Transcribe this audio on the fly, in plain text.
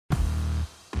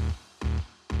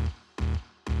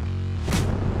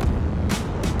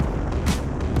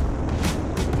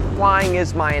flying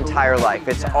is my entire life.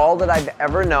 It's all that I've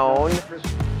ever known.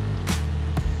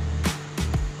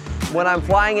 When I'm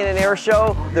flying in an air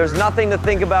show, there's nothing to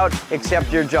think about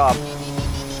except your job.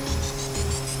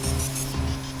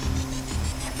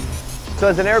 So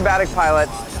as an aerobatic pilot,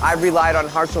 I've relied on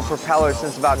Hartzell Propeller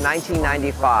since about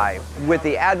 1995. With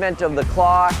the advent of the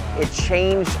claw, it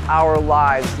changed our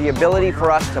lives. The ability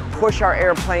for us to push our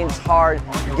airplanes hard,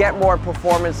 get more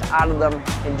performance out of them,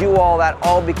 and do all that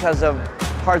all because of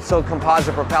Hartzell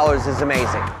composite propellers is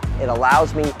amazing. It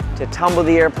allows me to tumble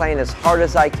the airplane as hard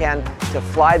as I can, to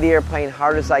fly the airplane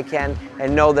hard as I can,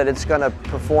 and know that it's going to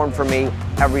perform for me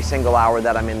every single hour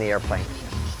that I'm in the airplane.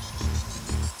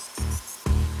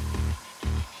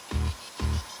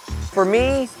 For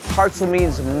me, Hartzell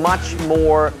means much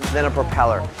more than a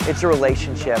propeller. It's a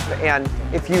relationship, and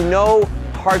if you know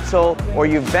Hartzell or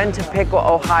you've been to Pickle,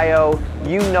 Ohio,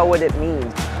 you know what it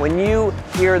means. When you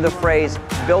hear the phrase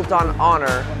built on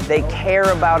honor, they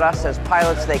care about us as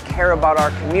pilots, they care about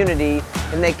our community,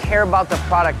 and they care about the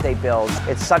product they build.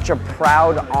 It's such a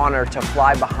proud honor to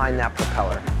fly behind that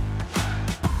propeller.